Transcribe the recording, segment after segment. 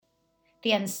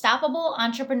The Unstoppable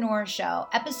Entrepreneur Show,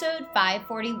 episode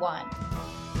 541.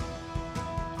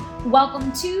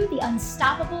 Welcome to the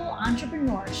Unstoppable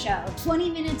Entrepreneur Show.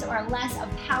 20 minutes or less of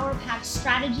power-packed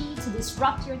strategy to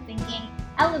disrupt your thinking,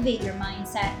 elevate your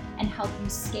mindset, and help you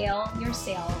scale your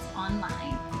sales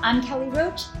online. I'm Kelly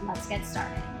Roach. Let's get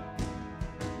started.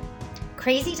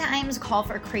 Crazy times call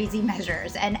for crazy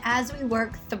measures, and as we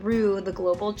work through the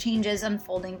global changes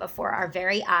unfolding before our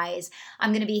very eyes,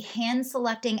 I'm going to be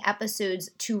hand-selecting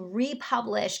episodes to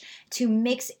republish, to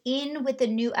mix in with the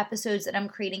new episodes that I'm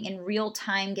creating in real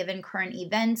time given current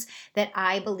events that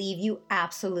I believe you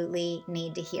absolutely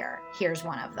need to hear. Here's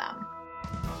one of them.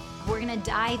 We're going to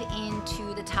dive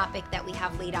into the topic that we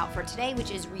have laid out for today,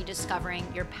 which is rediscovering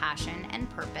your passion and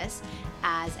purpose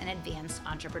as an advanced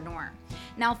entrepreneur.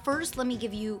 Now, first, let me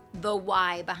give you the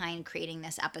why behind creating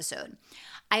this episode.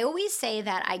 I always say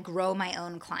that I grow my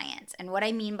own clients. And what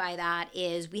I mean by that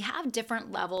is we have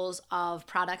different levels of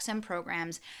products and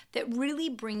programs that really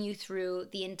bring you through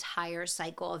the entire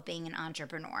cycle of being an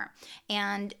entrepreneur.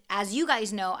 And as you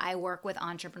guys know, I work with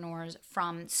entrepreneurs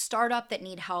from startup that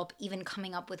need help, even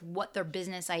coming up with what their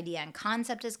business idea and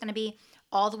concept is going to be,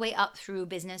 all the way up through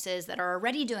businesses that are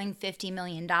already doing $50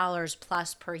 million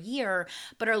plus per year,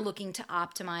 but are looking to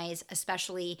optimize,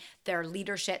 especially their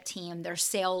leadership team, their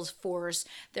sales force,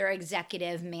 their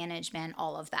executive management,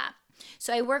 all of that.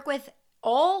 So I work with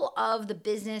all of the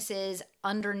businesses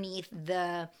underneath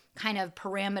the kind of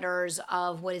parameters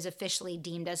of what is officially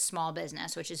deemed as small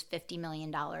business, which is $50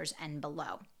 million and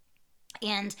below.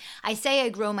 And I say I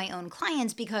grow my own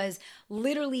clients because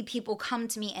literally people come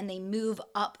to me and they move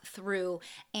up through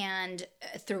and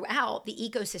throughout the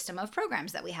ecosystem of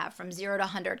programs that we have, from 0 to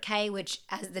 100K, which,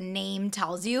 as the name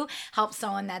tells you, helps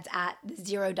someone that's at the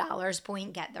 $0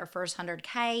 point get their first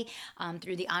 100K,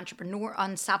 through the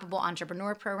Unstoppable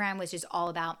Entrepreneur Program, which is all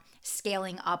about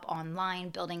scaling up online,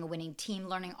 building a winning team,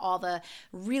 learning all the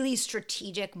really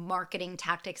strategic marketing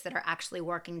tactics that are actually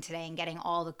working today, and getting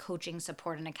all the coaching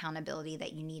support and accountability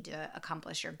that you need to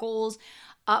accomplish your goals,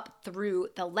 up through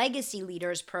the Legacy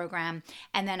Leaders Program,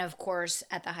 and then, of course,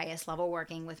 at the highest level,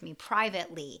 working with me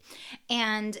privately.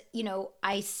 And,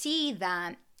 I see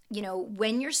that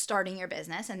when you're starting your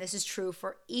business, and this is true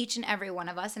for each and every one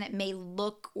of us, and it may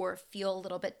look or feel a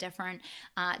little bit different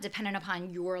depending upon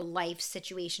your life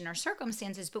situation or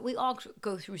circumstances, but we all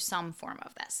go through some form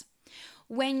of this.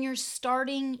 When you're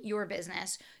starting your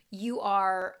business, you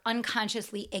are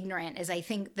unconsciously ignorant, is I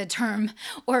think the term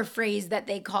or phrase that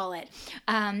they call it.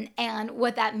 And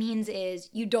what that means is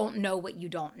you don't know what you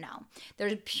don't know.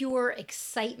 There's pure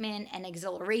excitement and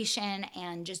exhilaration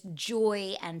and just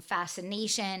joy and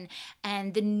fascination,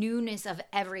 and the newness of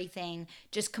everything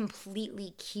just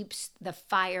completely keeps the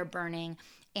fire burning.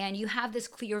 And you have this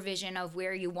clear vision of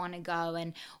where you want to go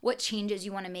and what changes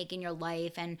you want to make in your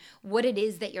life and what it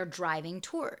is that you're driving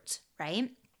towards,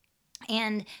 right?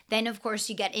 And then, of course,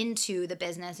 you get into the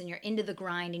business and you're into the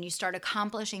grind and you start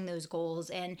accomplishing those goals.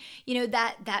 And,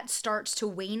 that starts to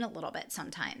wane a little bit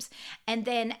sometimes. And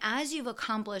then as you've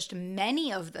accomplished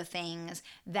many of the things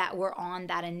that were on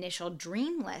that initial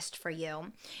dream list for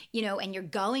you, and you're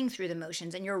going through the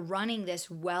motions and you're running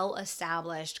this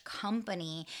well-established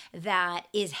company that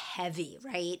is heavy,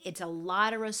 right? It's a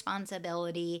lot of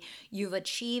responsibility. You've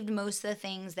achieved most of the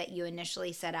things that you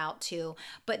initially set out to,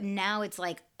 but now it's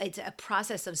a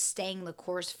process of staying the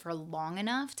course for long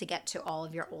enough to get to all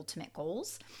of your ultimate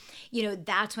goals.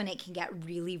 That's when it can get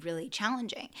really, really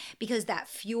challenging, because that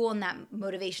fuel and that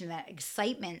motivation, that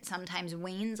excitement sometimes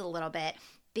wanes a little bit,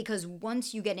 because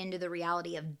once you get into the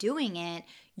reality of doing it,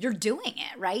 you're doing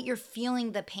it, right? You're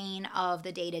feeling the pain of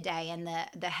the day-to-day and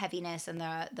the heaviness and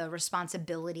the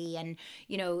responsibility. And,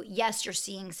 yes, you're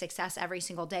seeing success every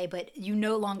single day, but you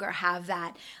no longer have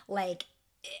that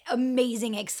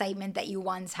amazing excitement that you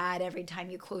once had every time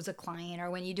you close a client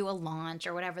or when you do a launch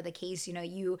or whatever the case.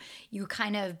 You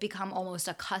kind of become almost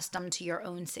accustomed to your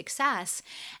own success,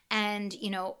 and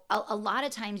a lot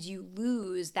of times you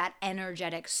lose that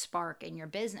energetic spark in your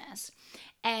business.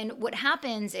 And what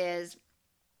happens is,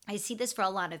 I see this for a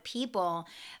lot of people,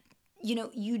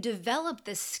 you develop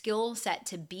the skill set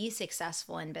to be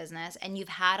successful in business, and you've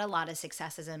had a lot of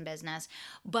successes in business,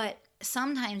 but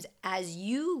sometimes as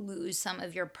you lose some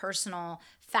of your personal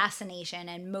fascination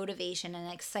and motivation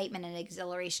and excitement and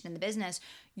exhilaration in the business,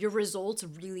 your results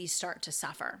really start to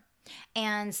suffer.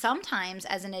 And sometimes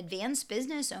as an advanced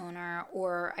business owner,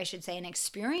 or I should say an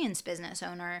experienced business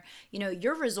owner,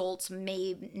 your results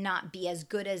may not be as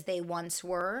good as they once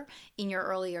were in your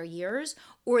earlier years,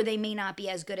 or they may not be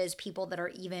as good as people that are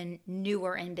even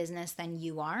newer in business than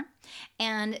you are.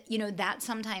 And, that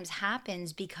sometimes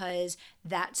happens because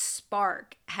that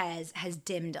spark has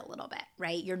dimmed a little bit,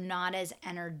 right? You're not as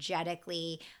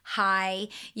energetically high,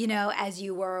 as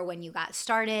you were when you got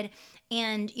started.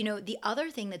 And, the other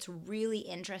thing that's really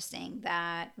interesting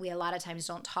that we a lot of times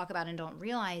don't talk about and don't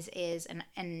realize is,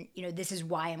 and this is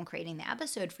why I'm creating the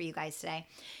episode for you guys today.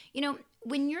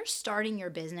 When you're starting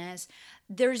your business,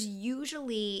 there's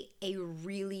usually a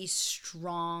really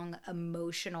strong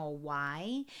emotional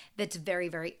why that's very,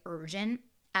 very urgent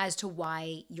as to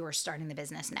why you're starting the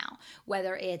business now.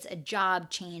 Whether it's a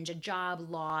job change, a job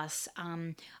loss,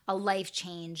 a life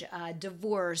change, a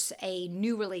divorce, a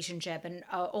new relationship, an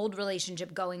old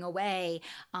relationship going away,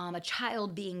 a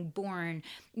child being born.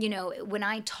 When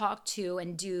I talk to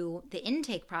and do the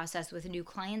intake process with new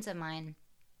clients of mine,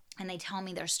 and they tell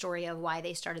me their story of why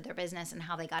they started their business and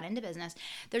how they got into business,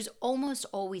 there's almost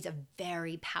always a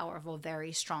very powerful,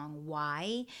 very strong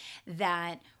why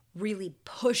that really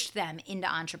pushed them into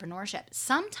entrepreneurship,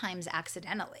 sometimes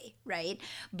accidentally, right?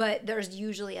 But there's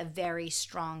usually a very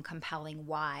strong, compelling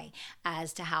why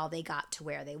as to how they got to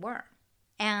where they were.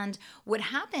 And what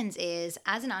happens is,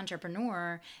 as an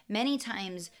entrepreneur, many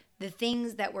times the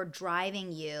things that were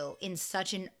driving you in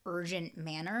such an urgent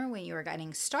manner when you were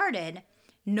getting started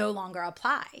no longer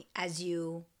apply as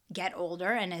you get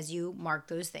older and as you mark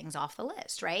those things off the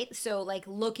list, right? So like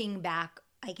looking back,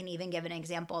 I can even give an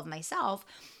example of myself.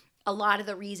 A lot of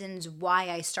the reasons why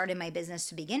I started my business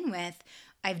to begin with,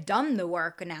 I've done the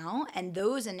work now, and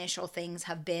those initial things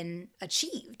have been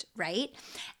achieved, right?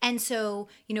 And so,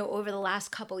 over the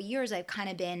last couple of years, I've kind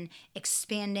of been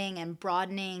expanding and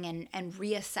broadening and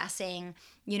reassessing,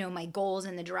 my goals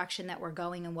and the direction that we're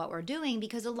going and what we're doing,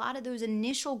 because a lot of those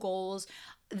initial goals,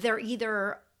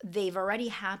 they've already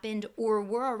happened or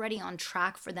we're already on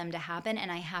track for them to happen,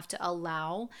 and I have to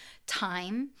allow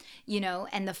time,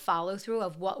 and the follow through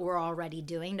of what we're already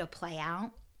doing to play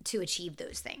out to achieve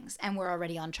those things, and we're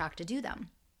already on track to do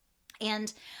them.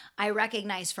 And I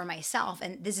recognize for myself,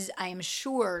 and this is, I am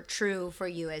sure, true for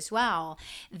you as well,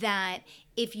 that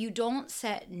if you don't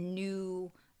set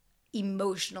new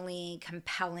emotionally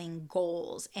compelling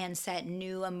goals and set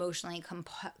new emotionally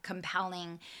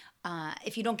compelling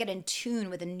if you don't get in tune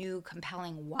with a new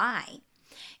compelling why,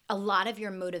 a lot of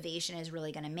your motivation is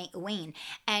really going to wane.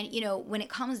 And, when it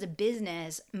comes to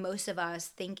business, most of us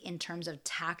think in terms of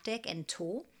tactic and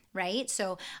tool, right?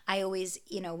 So I always,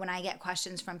 when I get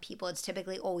questions from people, it's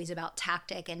typically always about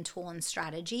tactic and tool and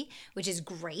strategy, which is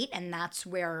great. And that's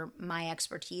where my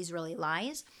expertise really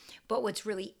lies. But what's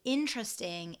really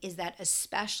interesting is that,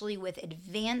 especially with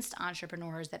advanced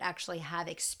entrepreneurs that actually have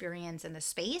experience in the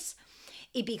space,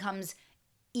 it becomes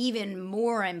even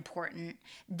more important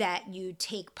that you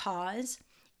take pause,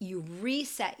 you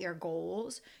reset your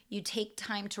goals, you take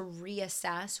time to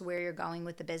reassess where you're going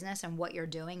with the business and what you're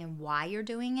doing and why you're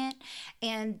doing it,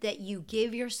 and that you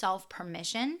give yourself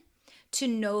permission to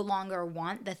no longer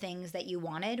want the things that you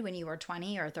wanted when you were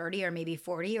 20 or 30 or maybe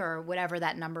 40 or whatever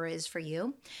that number is for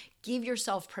you. Give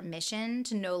yourself permission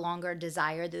to no longer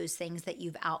desire those things that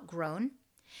you've outgrown.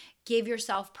 Give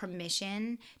yourself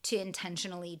permission to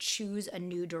intentionally choose a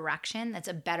new direction that's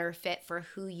a better fit for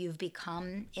who you've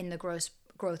become in the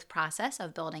growth process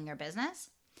of building your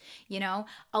business.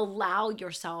 Allow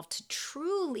yourself to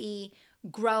truly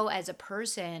grow as a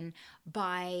person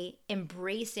by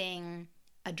embracing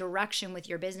a direction with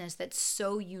your business that's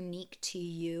so unique to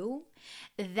you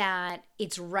that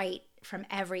it's right from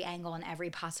every angle and every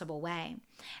possible way.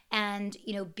 And,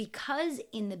 because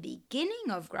in the beginning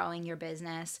of growing your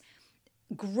business,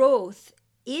 growth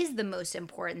is the most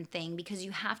important thing, because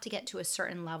you have to get to a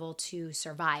certain level to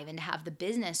survive and to have the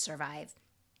business survive.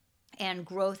 And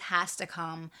growth has to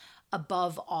come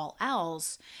above all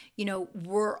else.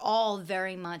 We're all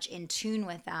very much in tune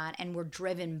with that, and we're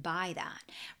driven by that,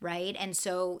 right? And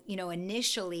so,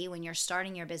 initially when you're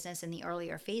starting your business in the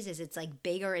earlier phases, it's like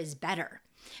bigger is better,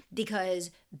 because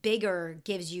bigger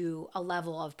gives you a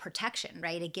level of protection,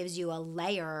 right? It gives you a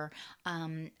layer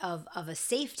of a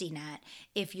safety net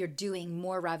if you're doing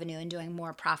more revenue and doing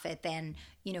more profit than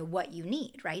what you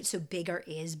need, right? So bigger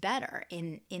is better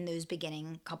in those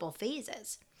beginning couple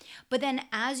phases. But then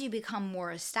as you become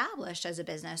more established as a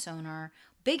business owner,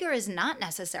 bigger is not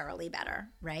necessarily better,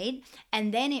 right?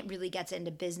 And then it really gets into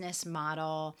business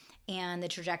model and the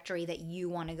trajectory that you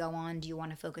want to go on. Do you want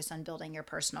to focus on building your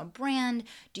personal brand?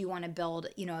 Do you want to build,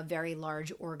 a very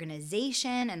large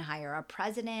organization and hire a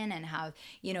president and have,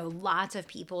 lots of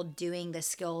people doing the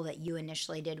skill that you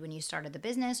initially did when you started the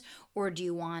business? Or do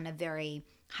you want a very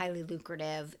highly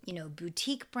lucrative,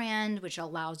 boutique brand, which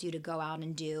allows you to go out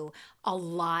and do a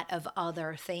lot of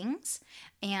other things?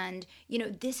 And,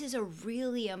 this is a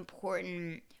really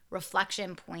important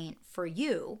reflection point for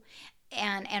you.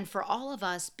 and for all of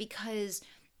us, because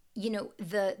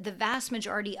the vast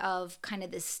majority of kind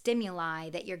of the stimuli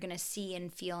that you're going to see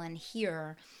and feel and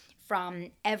hear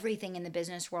from everything in the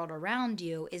business world around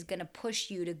you is going to push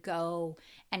you to go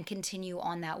and continue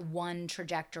on that one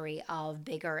trajectory of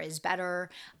bigger is better,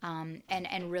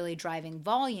 and really driving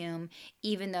volume,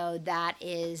 even though that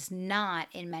is not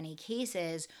in many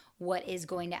cases what is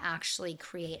going to actually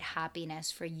create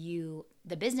happiness for you,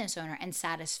 the business owner, and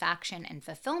satisfaction and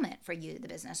fulfillment for you, the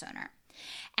business owner.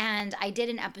 And I did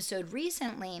an episode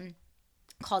recently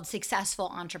called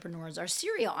Successful Entrepreneurs or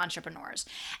Serial Entrepreneurs.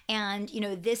 And,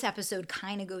 this episode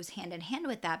kind of goes hand in hand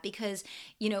with that because,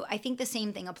 I think the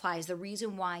same thing applies. The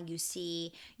reason why you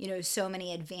see, so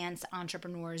many advanced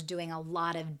entrepreneurs doing a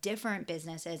lot of different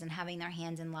businesses and having their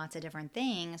hands in lots of different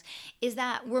things is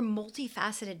that we're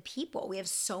multifaceted people. We have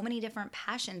so many different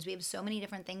passions. We have so many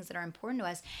different things that are important to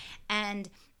us. And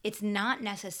it's not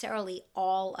necessarily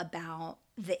all about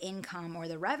the income or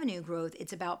the revenue growth.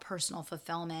 It's about personal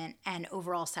fulfillment and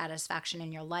overall satisfaction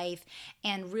in your life,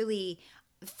 and really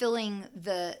filling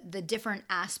the different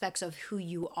aspects of who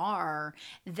you are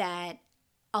that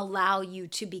allow you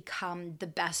to become the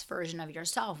best version of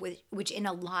yourself, which in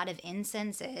a lot of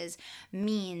instances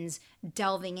means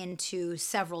delving into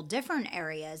several different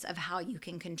areas of how you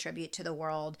can contribute to the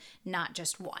world, not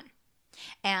just one.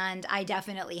 And I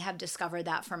definitely have discovered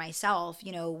that for myself.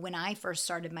 When I first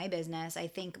started my business, I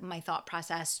think my thought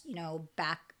process,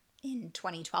 back in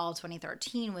 2012,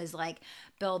 2013 was like,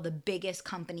 build the biggest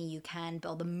company you can,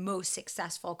 build the most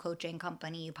successful coaching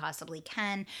company you possibly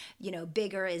can,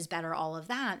 bigger is better, all of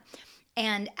that.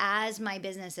 And as my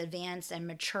business advanced and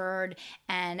matured,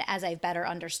 and as I've better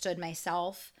understood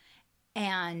myself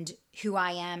and who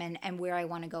I am and where I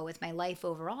want to go with my life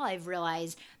overall, I've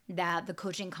realized that the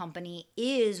coaching company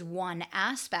is one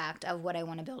aspect of what I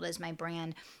want to build as my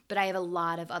brand, but I have a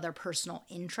lot of other personal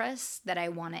interests that I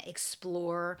want to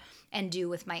explore and do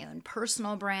with my own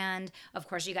personal brand. Of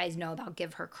course, you guys know about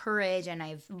Give Her Courage, and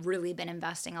I've really been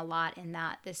investing a lot in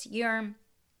that this year.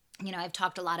 I've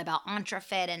talked a lot about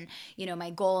EntreFit and, my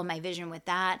goal and my vision with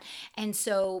that. And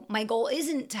so my goal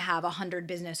isn't to have 100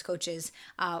 business coaches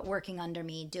working under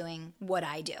me doing what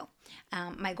I do.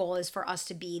 My goal is for us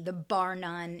to be the bar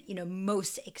none,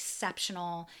 most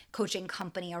exceptional coaching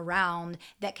company around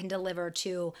that can deliver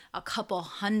to a couple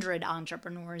hundred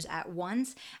entrepreneurs at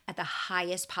once at the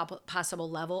highest possible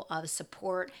level of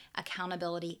support,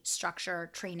 accountability,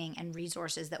 structure, training, and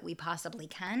resources that we possibly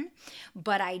can.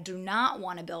 But I do not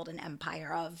want to build an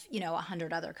empire of,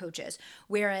 100 other coaches,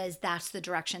 whereas that's the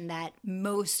direction that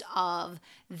most of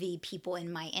the people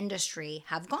in my industry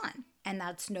have gone. And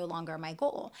that's no longer my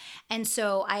goal. And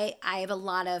so I have a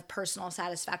lot of personal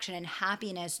satisfaction and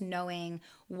happiness knowing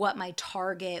what my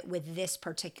target with this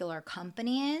particular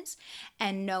company is,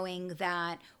 and knowing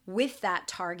that with that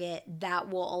target, that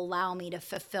will allow me to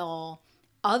fulfill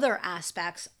other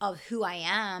aspects of who I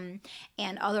am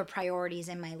and other priorities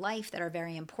in my life that are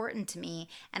very important to me.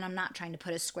 And I'm not trying to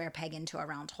put a square peg into a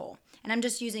round hole. And I'm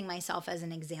just using myself as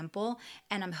an example.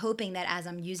 And I'm hoping that as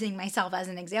I'm using myself as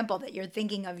an example, that you're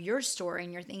thinking of your story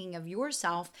and you're thinking of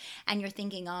yourself and you're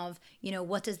thinking of,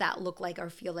 what does that look like or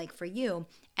feel like for you?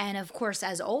 And of course,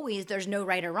 as always, there's no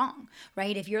right or wrong,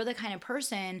 right? If you're the kind of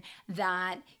person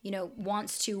that,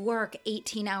 wants to work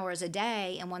 18 hours a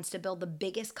day and wants to build the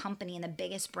biggest company and the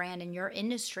biggest brand in your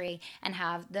industry and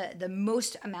have the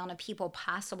most amount of people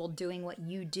possible doing what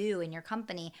you do in your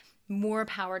company, more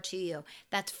power to you.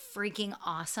 That's freaking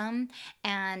awesome.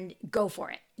 And go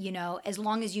for it. As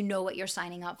long as you know what you're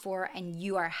signing up for and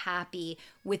you are happy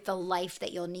with the life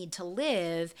that you'll need to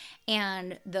live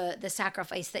and the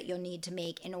sacrifice that you'll need to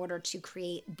make in order to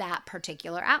create that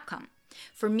particular outcome.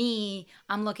 For me,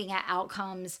 I'm looking at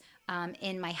outcomes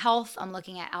in my health. I'm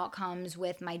looking at outcomes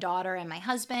with my daughter and my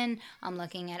husband. I'm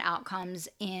looking at outcomes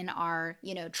in our,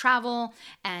 travel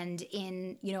and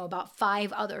in, about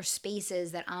 5 other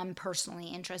spaces that I'm personally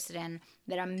interested in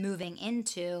that I'm moving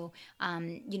into,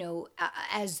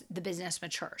 as the business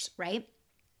matures, right?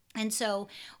 And so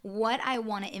what I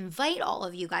want to invite all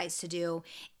of you guys to do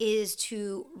is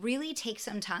to really take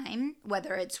some time,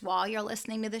 whether it's while you're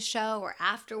listening to the show or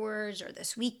afterwards or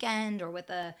this weekend or with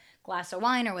a glass of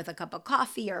wine or with a cup of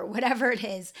coffee or whatever it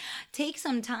is, take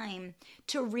some time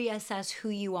to reassess who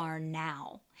you are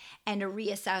now and to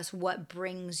reassess what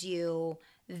brings you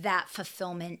that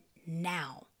fulfillment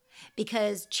now.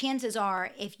 Because chances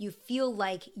are, if you feel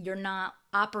like you're not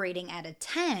operating at a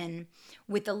 10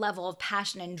 with the level of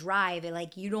passion and drive,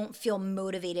 like you don't feel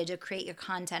motivated to create your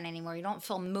content anymore, you don't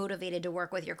feel motivated to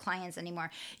work with your clients anymore,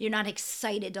 you're not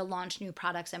excited to launch new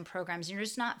products and programs, you're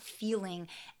just not feeling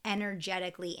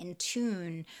energetically in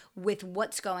tune with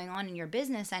what's going on in your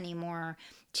business anymore,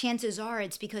 chances are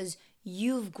it's because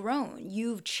you've grown,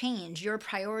 you've changed, your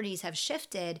priorities have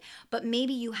shifted, but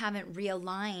maybe you haven't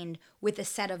realigned with a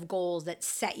set of goals that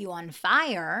set you on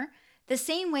fire the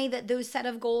same way that those set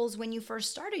of goals when you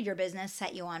first started your business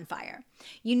set you on fire.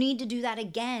 You need to do that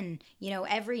again,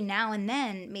 every now and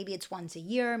then. Maybe it's once a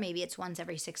year, maybe it's once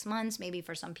every 6 months, maybe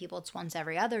for some people it's once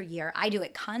every other year. I do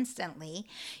it constantly,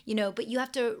 but you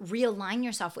have to realign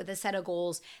yourself with a set of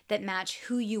goals that match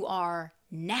who you are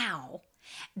now,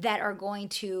 that are going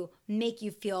to make you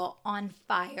feel on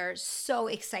fire, so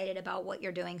excited about what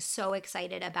you're doing, so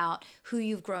excited about who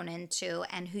you've grown into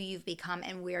and who you've become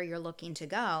and where you're looking to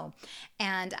go.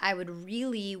 And I would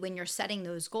really, when you're setting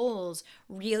those goals,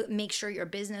 make sure your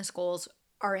business goals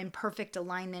are in perfect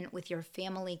alignment with your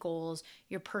family goals,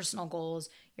 your personal goals,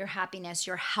 your happiness,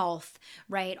 your health,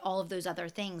 right? All of those other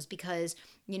things, because,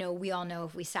 we all know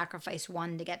if we sacrifice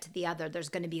one to get to the other, there's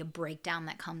going to be a breakdown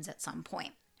that comes at some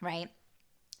point, right?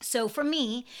 So for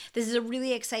me, this is a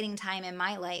really exciting time in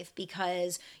my life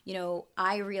because,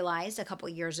 I realized a couple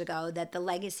of years ago that the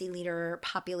legacy leader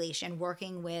population,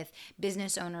 working with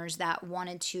business owners that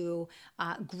wanted to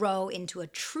grow into a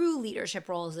true leadership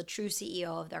role as a true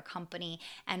CEO of their company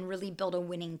and really build a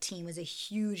winning team, was a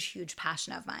huge, huge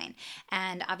passion of mine.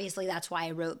 And obviously that's why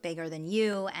I wrote Bigger Than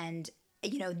You. And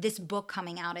this book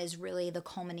coming out is really the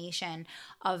culmination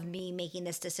of me making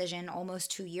this decision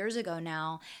almost 2 years ago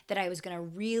now, that I was going to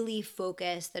really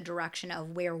focus the direction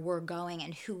of where we're going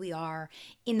and who we are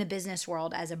in the business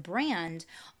world as a brand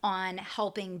on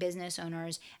helping business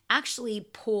owners actually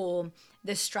pull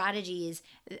the strategies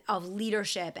of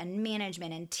leadership and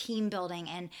management and team building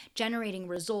and generating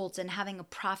results and having a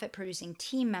profit producing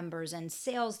team members and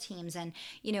sales teams and,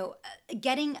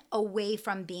 getting away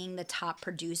from being the top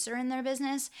producer in their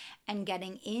business and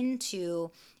getting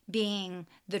into being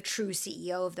the true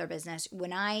CEO of their business.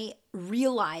 When I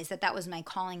realized that that was my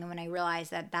calling, and when I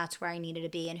realized that that's where I needed to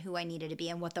be and who I needed to be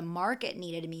and what the market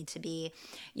needed me to be,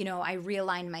 I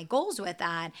realigned my goals with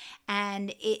that.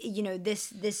 And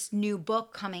this new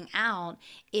book coming out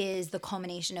is the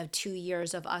culmination of 2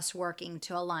 years of us working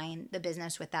to align the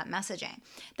business with that messaging.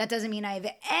 That doesn't mean I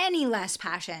have any less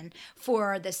passion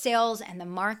for the sales and the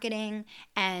marketing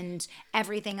and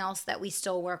everything else that we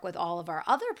still work with all of our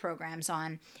other programs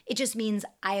on. It just means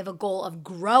I have a goal of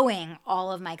growing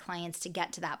all of my clients to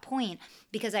get to that point,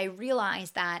 because I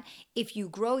realize that if you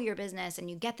grow your business and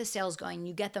you get the sales going,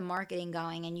 you get the marketing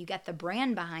going, and you get the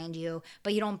brand behind you,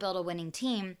 but you don't build a winning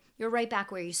team, you're right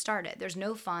back where you started. There's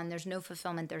no fun, there's no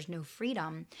fulfillment, there's no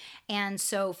freedom. And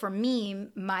so for me,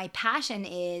 my passion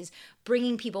is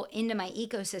bringing people into my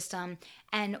ecosystem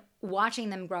and watching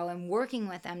them grow and working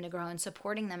with them to grow and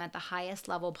supporting them at the highest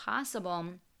level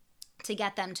possible, to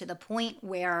get them to the point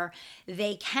where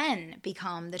they can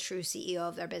become the true CEO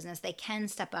of their business. They can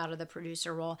step out of the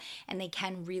producer role and they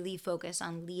can really focus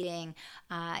on leading,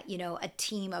 a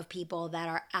team of people that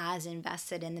are as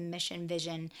invested in the mission,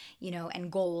 vision,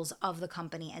 and goals of the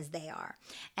company as they are.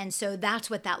 And so that's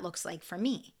what that looks like for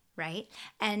me. Right?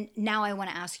 And now I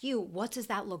want to ask you, what does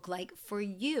that look like for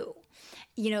you?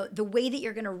 The way that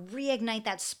you're going to reignite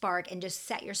that spark and just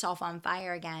set yourself on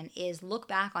fire again is look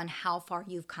back on how far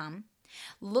you've come.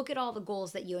 Look at all the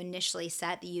goals that you initially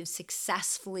set that you've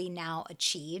successfully now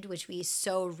achieved, which we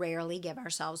so rarely give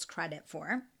ourselves credit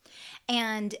for,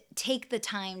 and take the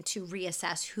time to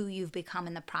reassess who you've become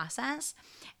in the process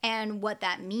and what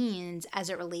that means as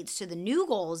it relates to the new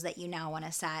goals that you now want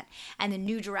to set and the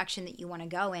new direction that you want to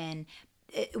go in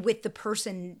with the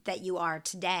person that you are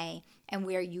today and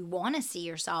where you want to see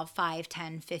yourself 5,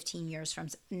 10, 15 years from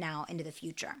now into the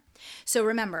future. So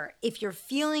remember, if you're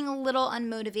feeling a little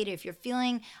unmotivated, if you're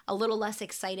feeling a little less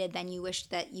excited than you wish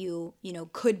that you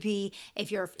could be, if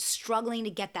you're struggling to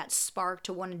get that spark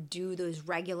to want to do those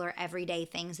regular everyday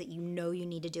things that you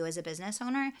need to do as a business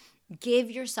owner,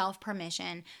 give yourself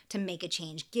permission to make a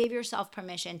change. Give yourself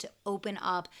permission to open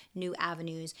up new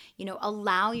avenues.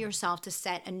 Allow yourself to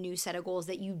set a new set of goals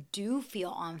that you do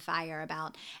feel on fire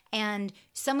about. And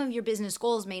some of your business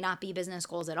goals may not be business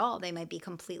goals at all. They might be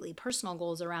completely personal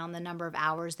goals around the number of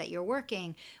hours that you're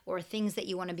working or things that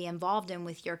you want to be involved in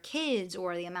with your kids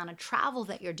or the amount of travel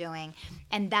that you're doing.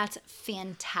 And that's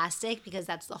fantastic, because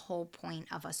that's the whole point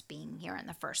of us being here in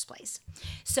the first place.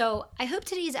 So I hope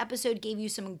today's episode gave you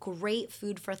some great great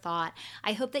food for thought.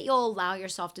 I hope that you'll allow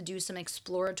yourself to do some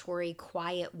exploratory,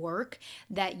 quiet work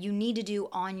that you need to do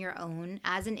on your own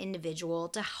as an individual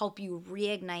to help you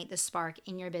reignite the spark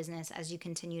in your business as you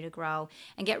continue to grow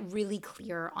and get really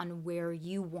clear on where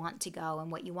you want to go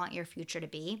and what you want your future to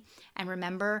be. And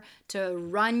remember to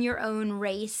run your own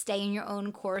race, stay in your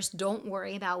own course. Don't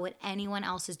worry about what anyone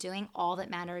else is doing. All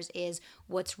that matters is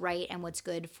what's right and what's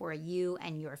good for you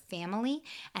and your family.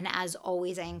 And as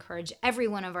always, I encourage every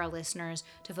one of our listeners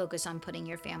to focus on putting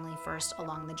your family first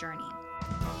along the journey.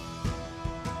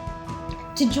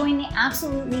 To join the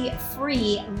absolutely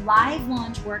free live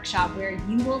launch workshop where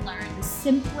you will learn the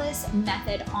simplest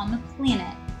method on the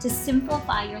planet to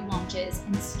simplify your launches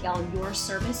and scale your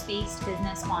service-based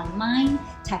business online,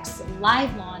 text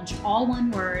live launch, all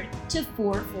one word, to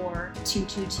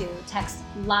 44222. Text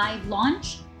live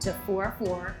launch to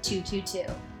 44222.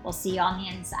 We'll see you on the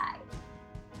inside.